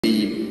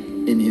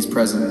his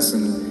presence,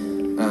 and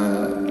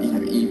you know,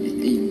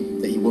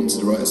 that he wanted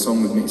to write a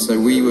song with me. So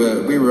we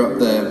were up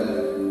there,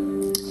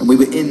 and we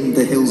were in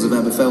the hills of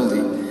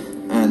Aberfeldy,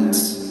 and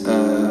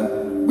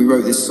we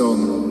wrote this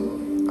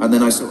song, and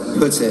then I sort of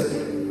put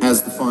it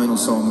as the final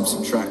song of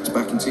Subtract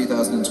back in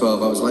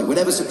 2012. I was like,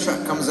 whenever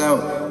Subtract comes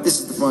out,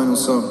 this is the final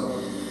song.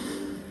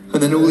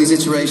 And then all these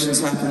iterations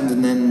happened,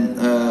 and then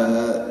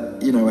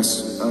you know,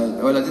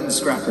 well, I didn't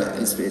scrap it.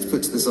 It's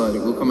put to the side.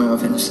 It will come out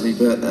eventually.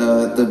 But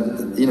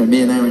you know,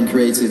 me and Aaron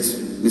created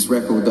this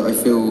record that I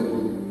feel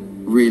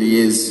really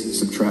is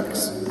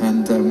Subtract,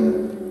 and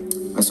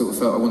I sort of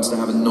felt I wanted to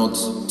have a nod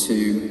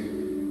to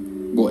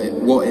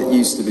what it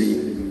used to be,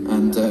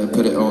 and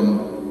put it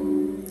on.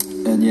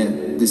 And yeah,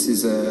 this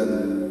is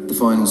the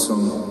final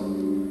song.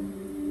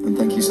 And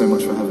thank you so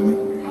much for having me.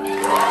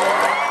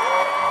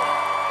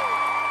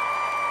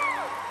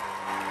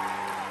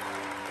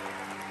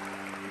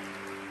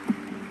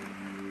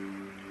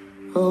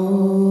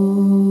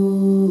 Oh,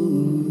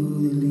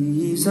 the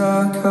leaves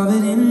are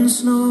covered in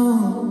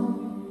snow,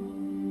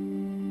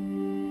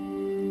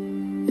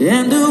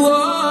 and the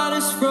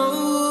water's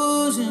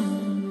frozen.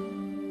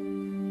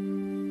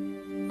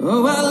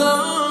 Oh, I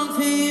long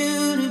for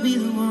you to be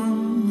the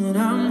one that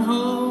I'm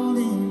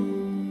holding,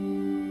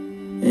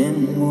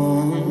 and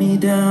warm me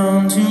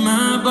down to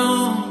my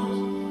bones.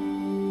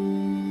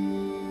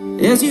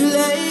 As you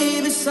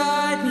lay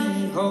beside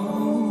me,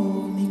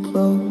 hold me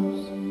close.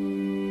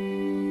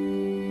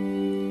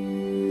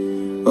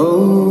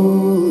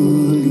 Oh,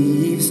 the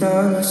leaves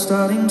are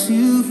starting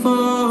to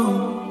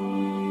fall,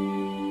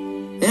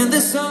 and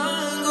the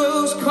sun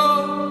grows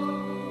cold,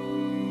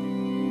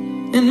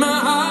 and my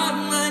heart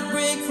might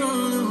break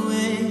from the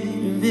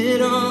weight of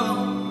it all.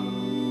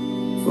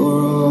 For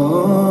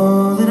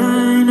all that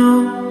I know,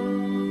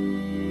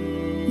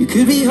 you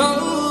could be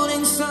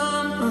holding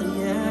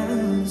somebody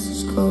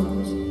else's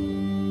clothes.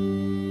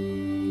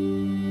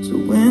 So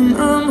when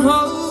I'm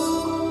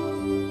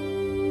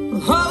whole,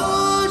 I'll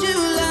hold you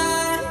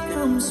like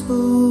I'm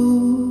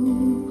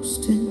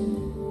supposed to.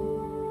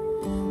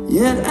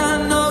 Yet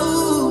I know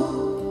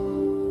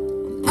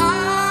I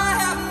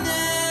have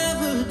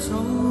never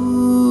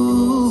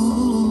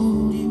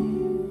told you,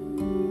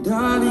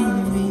 darling,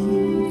 we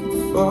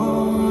could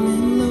fall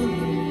in love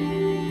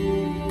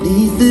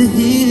beneath the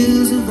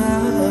hills of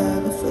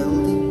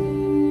Aberfeldy.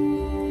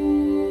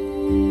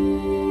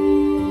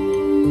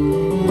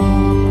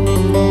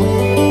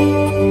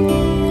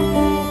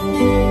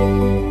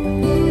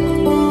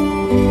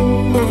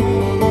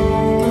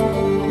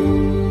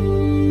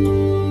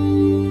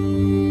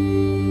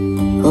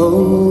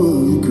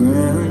 Oh, the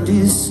ground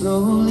is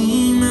slowly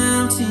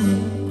melting,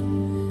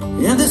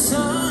 and the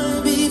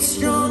sun beats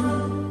strong,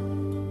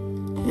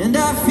 and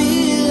I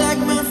feel like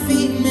my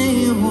feet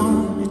may have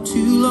wandered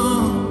too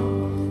long,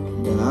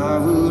 and I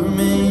will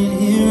remain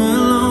here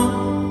alone,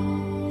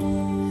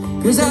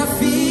 'cause I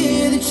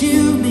fear that you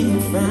may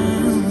have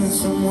found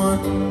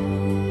someone.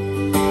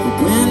 But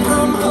when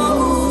I'm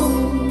old,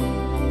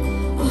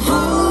 I'll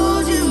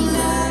hold you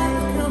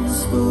like I'm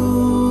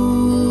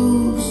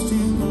supposed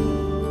to.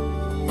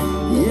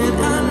 Yet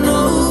I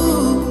know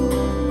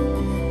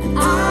that I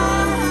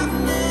have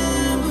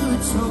never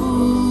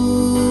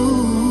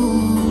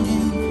told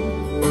you,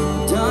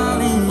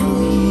 darling,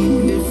 we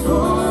could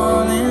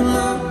fall in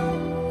love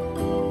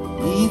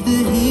beneath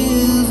the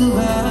hills of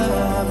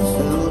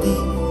Aberfeldy.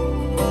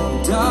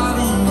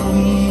 Darling,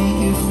 we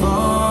could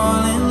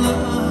fall in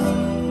love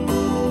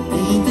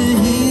beneath the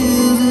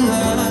hills of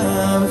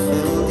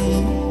Aberfeldy.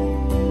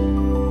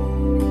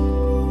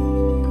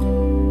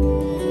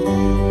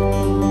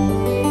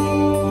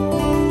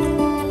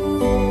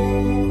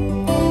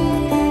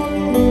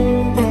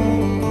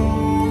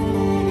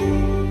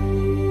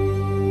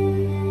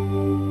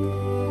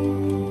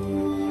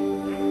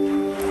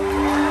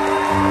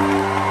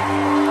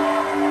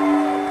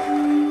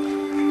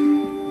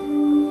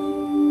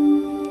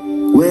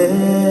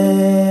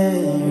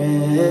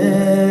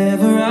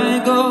 Wherever I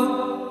go,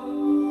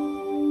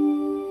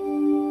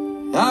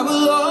 I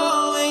will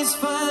always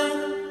find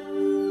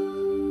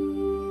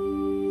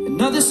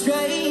another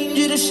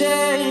stranger to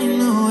share in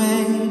the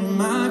weight of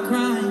my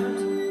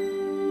crimes.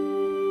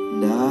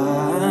 And I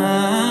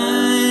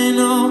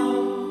know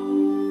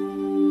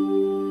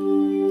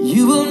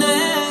you will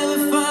never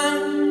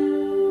find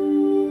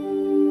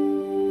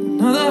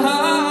another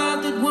heart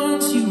that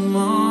wants you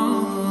more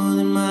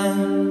than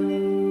mine.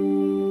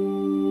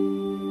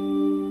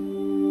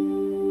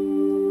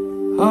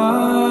 Of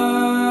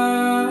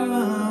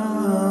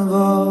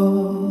all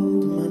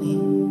the money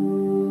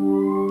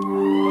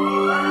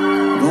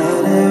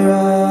that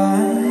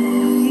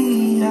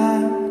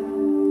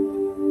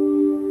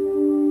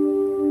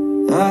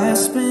I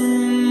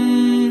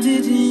spend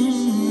it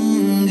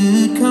in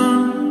good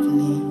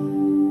company,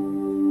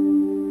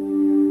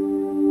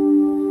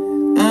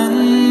 and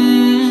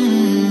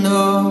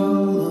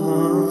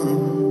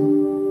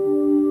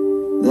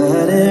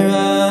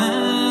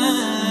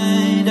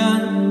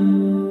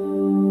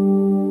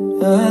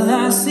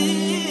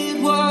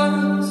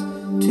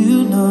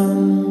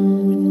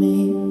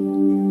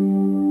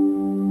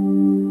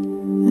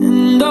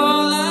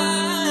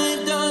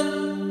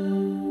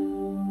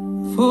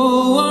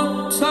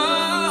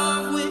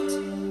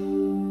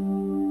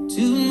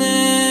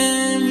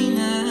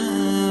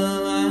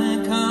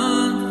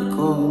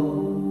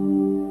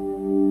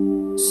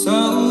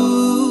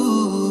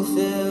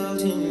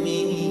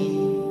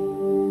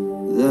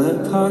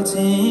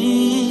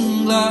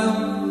parting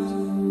glass.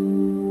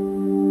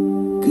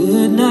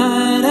 Good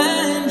night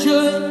and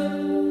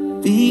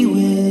joy be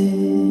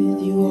with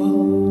you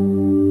all.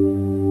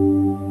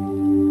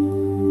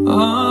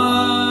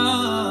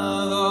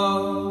 All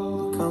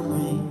the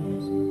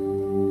comrades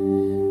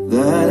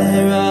that I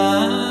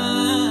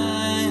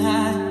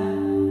had,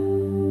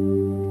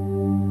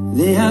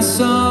 they are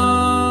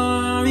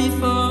sorry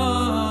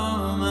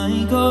for my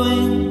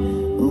going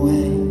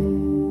away.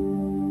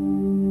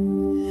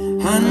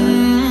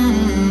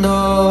 And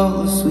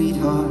all the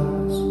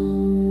sweethearts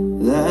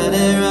that I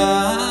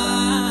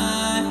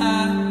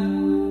had,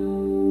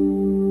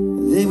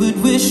 they would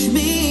wish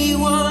me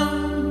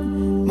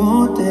one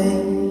more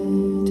day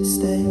to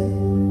stay.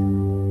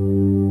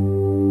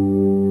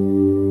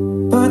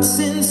 But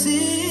since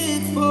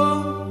it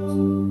falls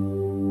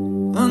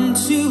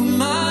unto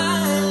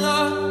my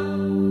lot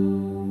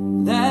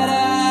that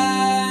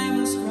I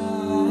must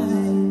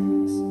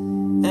rise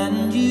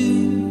and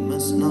you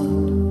must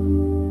not,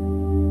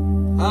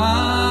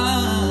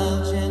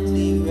 I'll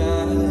gently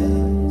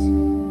rise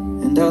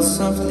and I'll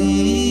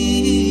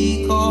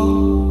softly call.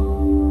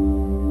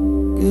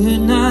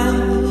 Good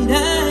night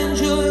and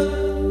joy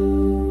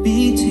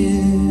be to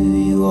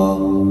you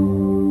all.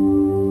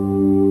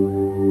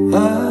 A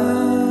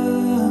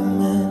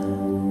man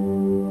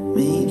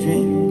may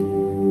drink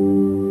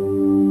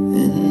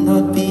and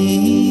not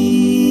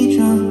be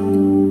drunk.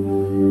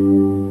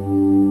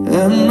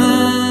 A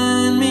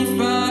man may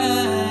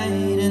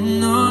fight and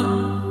not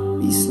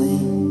be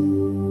slain.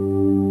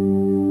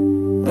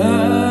 A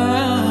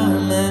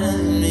man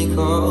may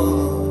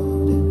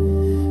call a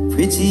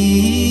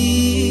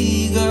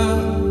pretty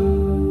girl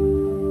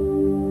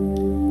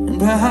and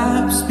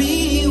perhaps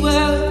be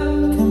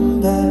welcome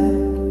back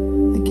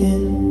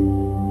again.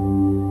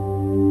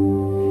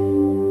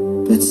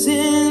 But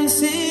since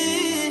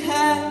it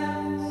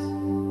has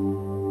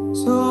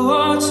so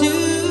ought to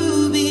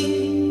be,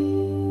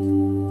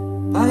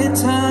 by a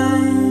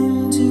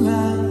time to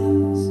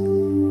rise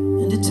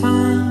and a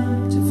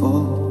time to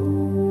fall,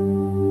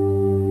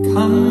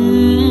 come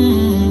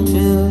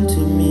fill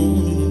to me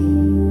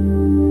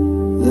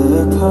the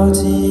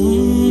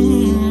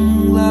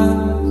parting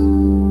glass.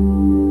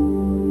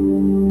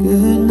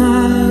 Good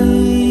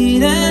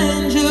night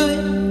and joy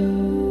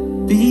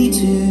be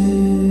to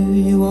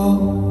you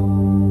all.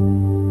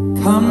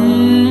 Come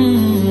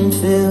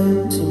fill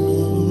to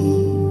me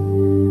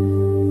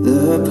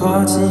the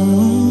parting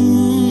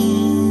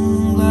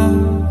glass.